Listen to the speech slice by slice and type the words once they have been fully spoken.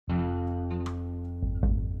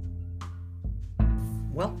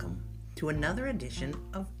Welcome to another edition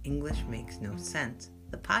of English Makes No Sense,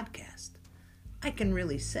 the podcast. I can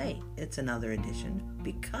really say it's another edition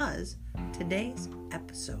because today's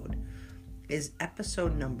episode is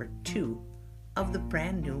episode number 2 of the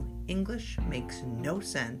brand new English Makes No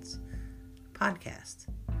Sense podcast.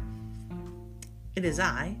 It is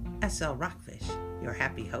I, S.L. Rockfish, your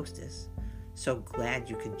happy hostess. So glad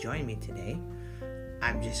you could join me today.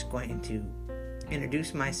 I'm just going to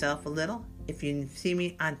introduce myself a little. If you see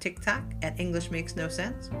me on TikTok at English Makes No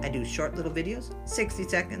Sense, I do short little videos, 60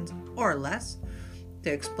 seconds or less,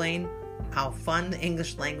 to explain how fun the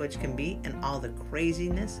English language can be and all the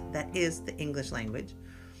craziness that is the English language.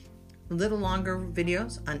 Little longer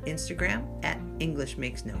videos on Instagram at English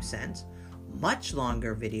Makes No Sense. Much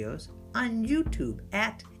longer videos on YouTube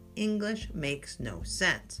at English Makes No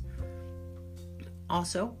Sense.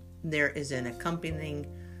 Also, there is an accompanying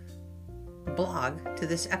blog to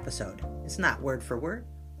this episode. It's not word for word,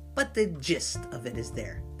 but the gist of it is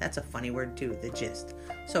there. That's a funny word too, the gist.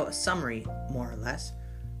 So a summary, more or less,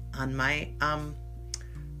 on my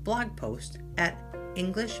blog post at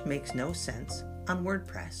English Makes No Sense on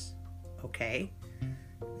WordPress. Okay?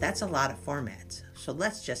 That's a lot of formats, so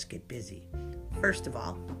let's just get busy. First of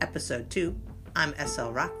all, episode 2, I'm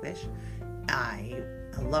S.L. Rockfish. I'm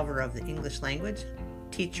a lover of the English language,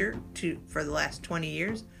 teacher for the last 20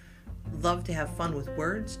 years. Love to have fun with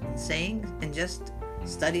words and sayings and just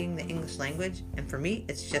studying the English language. And for me,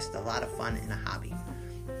 it's just a lot of fun and a hobby.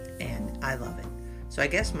 And I love it. So I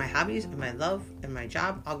guess my hobbies and my love and my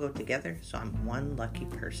job all go together. So I'm one lucky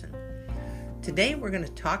person. Today we're going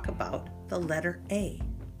to talk about the letter A.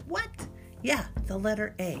 What? Yeah, the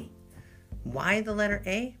letter A. Why the letter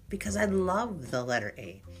A? Because I love the letter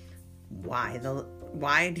A. Why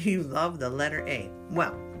do you love the letter A?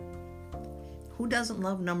 Well, who doesn't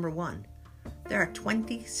love number 1? There are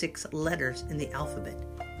 26 letters in the alphabet,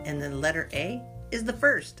 and the letter A is the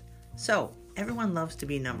first. So, everyone loves to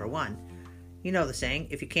be number 1. You know the saying,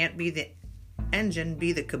 if you can't be the engine,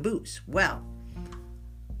 be the caboose. Well,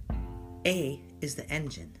 A is the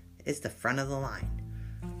engine. It's the front of the line.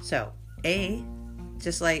 So, A,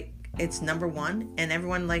 just like it's number 1, and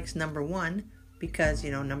everyone likes number 1, because,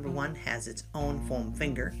 number 1 has its own foam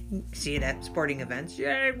finger. See it at sporting events.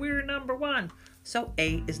 Yay, we're number 1. So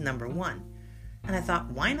A is number 1. And I thought,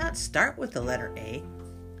 why not start with the letter A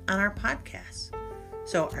on our podcast?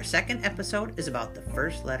 So our second episode is about the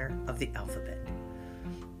first letter of the alphabet.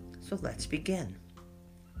 So let's begin.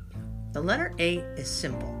 The letter A is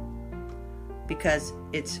simple because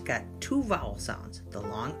it's got 2 vowel sounds. The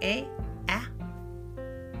long A,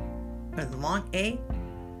 or the long A.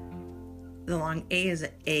 The long A is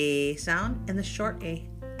an A sound, and the short A,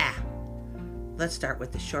 Let's start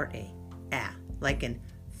with the short A, like in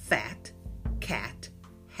fat, cat,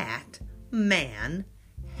 hat, man,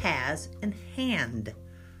 has, and hand.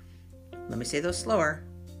 Let me say those slower.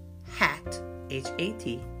 Hat,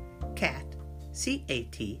 H-A-T, cat,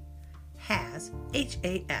 C-A-T, has,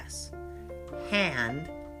 H-A-S, hand,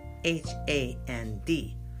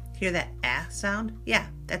 H-A-N-D. Hear that sound? Yeah,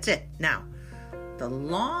 that's it. Now, the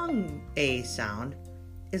long A sound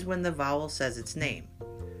is when the vowel says its name.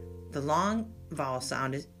 The long vowel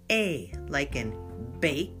sound is A, like in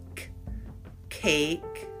bake,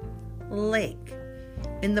 cake, lake.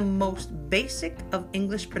 In the most basic of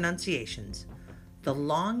English pronunciations, the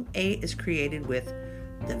long A is created with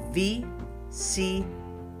the V-C-E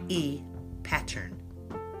pattern.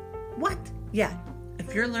 What? Yeah,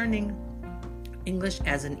 if you're learning English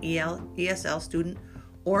as an ESL student,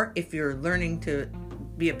 or if you're learning to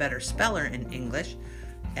be a better speller in English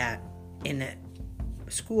in a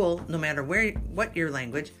school, no matter what your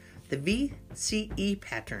language, the VCE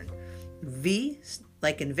pattern. V,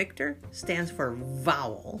 like in Victor, stands for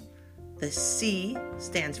vowel. The C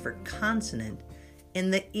stands for consonant.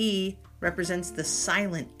 And the E represents the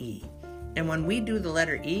silent E. And when we do the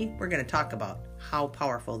letter E, we're going to talk about how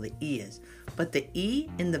powerful the E is. But the E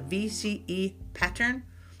in the VCE pattern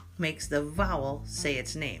makes the vowel say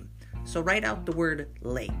its name. So write out the word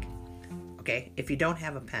lake. Okay, if you don't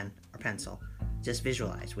have a pen or pencil, just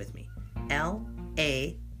visualize with me.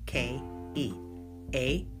 L-A-K-E.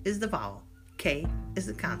 A is the vowel. K is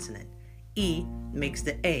the consonant. E makes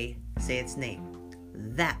the A say its name.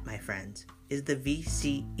 That, my friends, is the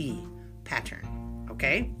VCE pattern.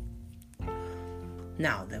 Okay?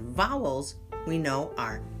 Now, the vowels we know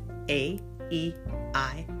are A, E,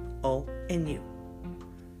 I, O, and U.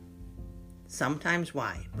 Sometimes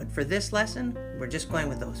Y, but for this lesson, we're just going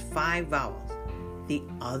with those 5 vowels. The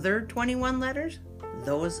other 21 letters,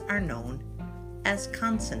 those are known as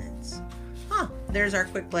consonants. There's our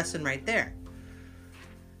quick lesson right there.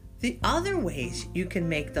 The other ways you can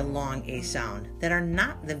make the long A sound that are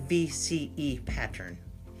not the VCE pattern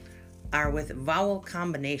are with vowel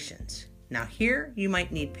combinations. Now here you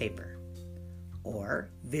might need paper,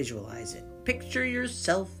 or visualize it. Picture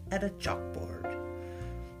yourself at a chalkboard.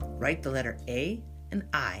 Write the letter A and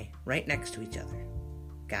I right next to each other.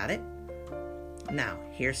 Got it? Now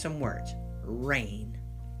here's some words. Rain,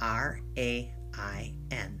 R-A-I-N,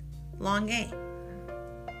 long A.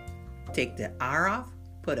 Take the R off,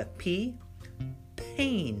 put a P.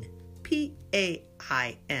 Pain,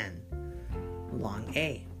 P-A-I-N, long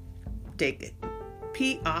A. Take the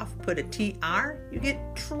P off, put a T-R, you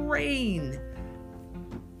get train,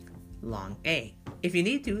 long A. If you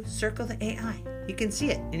need to, circle the AI. You can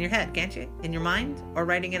see it in your head, can't you? In your mind, or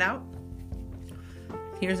writing it out.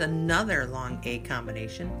 Here's another long A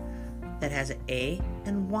combination that has an A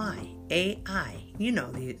and Y. A-I. You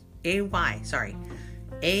know these. A-Y, sorry.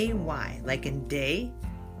 A-Y, like in day,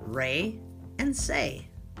 ray, and say.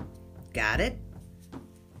 Got it?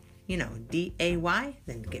 You know, D-A-Y,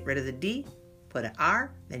 then get rid of the D, put an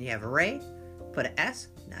R, then you have a ray, put an S,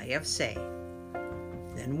 now you have say.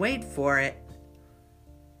 Then wait for it.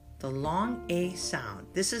 The long A sound.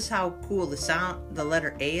 This is how cool the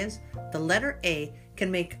letter A is. The letter A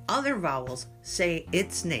can make other vowels say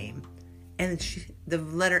its name, and the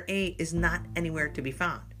letter A is not anywhere to be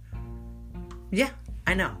found. Yeah,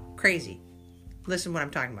 I know, crazy. Listen what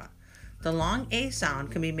I'm talking about. The long A sound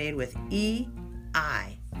can be made with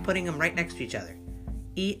E-I, putting them right next to each other.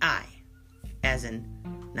 E-I, as in,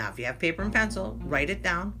 now if you have paper and pencil, write it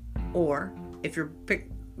down, or if you're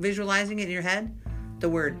visualizing it in your head, the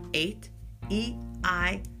word 8,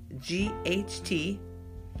 E-I-G-H-T,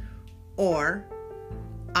 or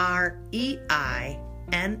R-E-I-N-S,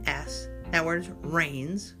 that word's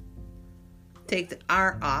rains. Take the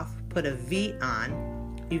R off, put a V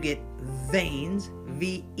on, you get veins,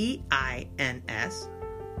 V-E-I-N-S,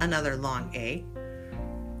 another long A.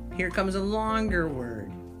 Here comes a longer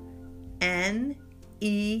word,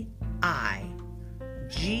 N-E-I-G-H-B-O-R.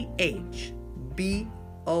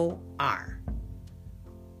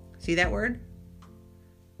 See that word?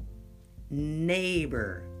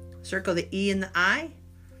 Neighbor. Circle the E and the I.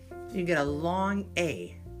 You get a long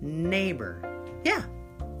A. Neighbor. Yeah.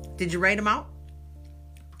 Did you write them out?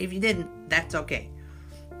 If you didn't, that's okay.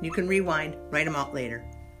 You can rewind, write them out later,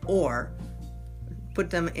 or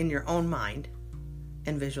put them in your own mind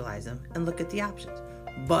and visualize them and look at the options.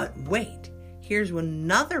 But wait, here's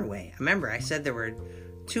another way. Remember, I said there were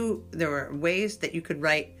ways that you could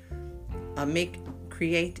write,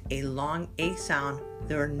 create a long A sound.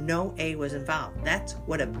 There were no A was involved. That's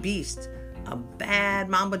what a beast, a bad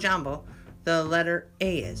mambo jumbo, the letter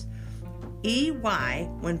A is. E-Y,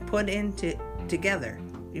 when put together,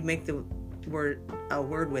 you make the word a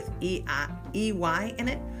word with E-Y in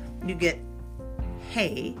it, you get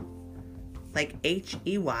hay, like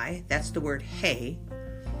H-E-Y, that's the word hay.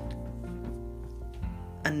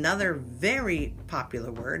 Another very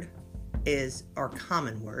popular word is, or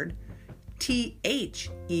common word,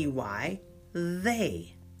 T-H-E-Y,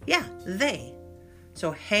 they. Yeah, they.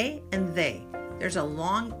 So hay and they. There's a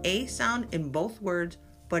long A sound in both words,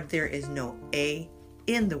 but there is no A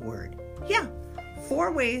in the word. Yeah,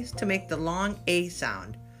 4 ways to make the long A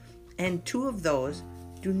sound, and 2 of those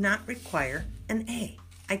do not require an A.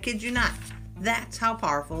 I kid you not. That's how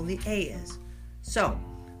powerful the A is. So,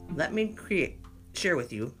 let me share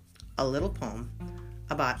with you a little poem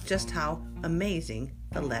about just how amazing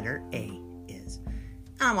the letter A is.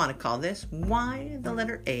 I want to call this Why the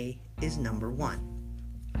Letter A is Number 1.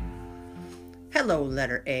 Hello,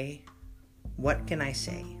 letter A. What can I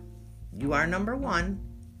say? You are number 1,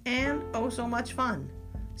 and oh so much fun.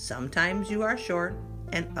 Sometimes you are short,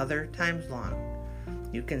 and other times long.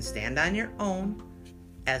 You can stand on your own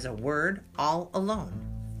as a word all alone.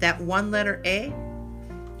 That one letter A,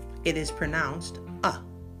 it is pronounced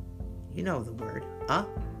You know the word,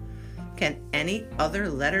 Can any other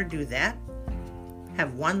letter do that?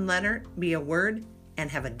 Have one letter be a word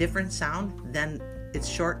and have a different sound than its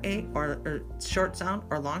short A or short sound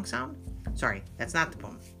or long sound? Sorry, that's not the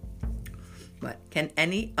poem. But can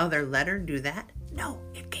any other letter do that? No,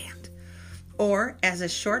 it can't. Or as a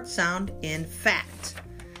short sound in fat,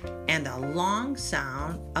 and a long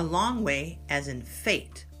way as in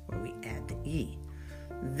fate, where we add the E.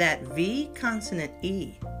 That V consonant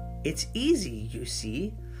E, it's easy, you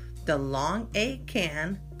see. The long A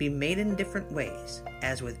can be made in different ways,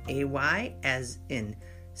 as with AY as in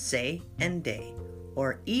say and day,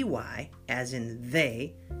 or EY as in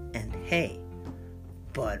they and hey.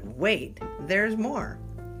 But wait, there's more.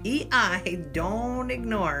 EI don't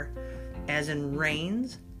ignore, as in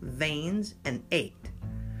rains, veins, and ate.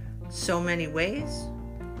 so many ways.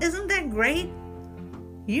 Isn't that great?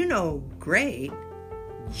 You know great,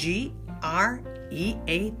 G-R-E-A-T.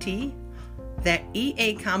 That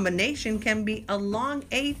EA combination can be a long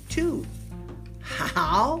A too.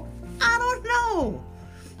 How? I don't know.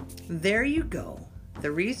 There you go.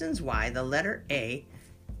 The reasons why the letter A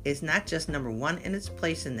is not just number 1 in its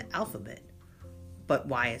place in the alphabet, but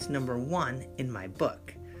why it's number 1 in my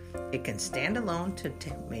book. It can stand alone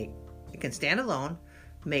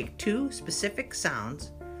make 2 specific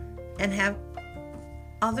sounds, and have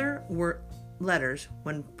other letters,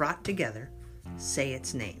 when brought together, say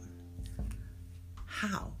its name.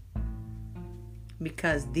 How?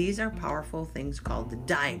 Because these are powerful things called the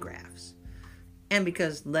digraphs, and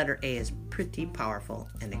because letter A is pretty powerful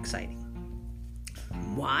and exciting.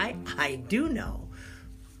 Why? I do know,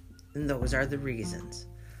 and those are the reasons.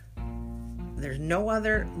 There's no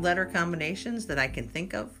other letter combinations that I can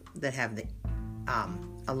think of that have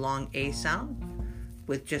a long A sound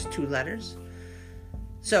with just 2 letters.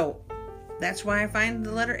 So that's why I find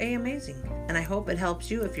the letter A amazing, and I hope it helps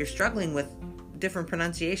you if you're struggling with different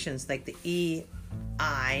pronunciations like the E,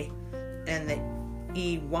 I, and the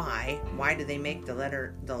E-Y. Why do they make the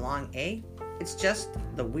long A? It's just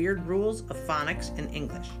the weird rules of phonics in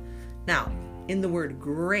English. Now, in the word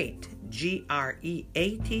great,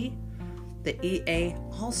 G-R-E-A-T, the E-A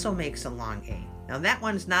also makes a long A. Now, that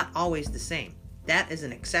one's not always the same. That is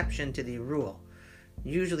an exception to the rule.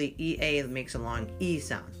 Usually, E-A makes a long E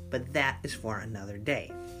sound, but that is for another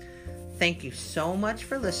day. Thank you so much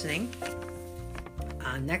for listening.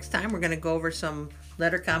 Next time, we're going to go over some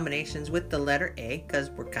letter combinations with the letter A, because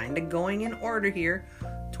we're kind of going in order here.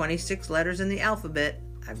 26 letters in the alphabet.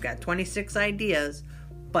 I've got 26 ideas,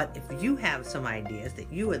 but if you have some ideas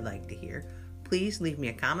that you would like to hear, please leave me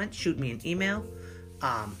a comment, shoot me an email,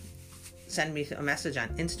 send me a message on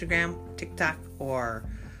Instagram, TikTok, or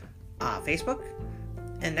Facebook.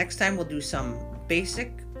 And next time we'll do some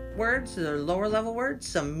basic words, or lower level words,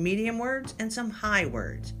 some medium words, and some high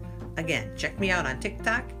words. Again, check me out on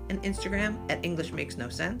TikTok and Instagram at English Makes No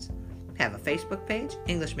Sense. Have a Facebook page,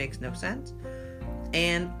 English Makes No Sense,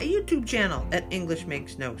 and a YouTube channel at English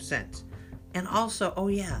Makes No Sense. And also,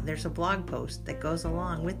 there's a blog post that goes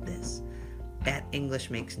along with this at English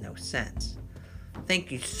Makes No Sense. Thank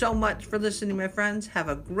you so much for listening, my friends. Have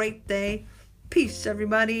a great day. Peace,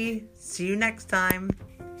 everybody. See you next time.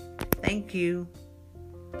 Thank you.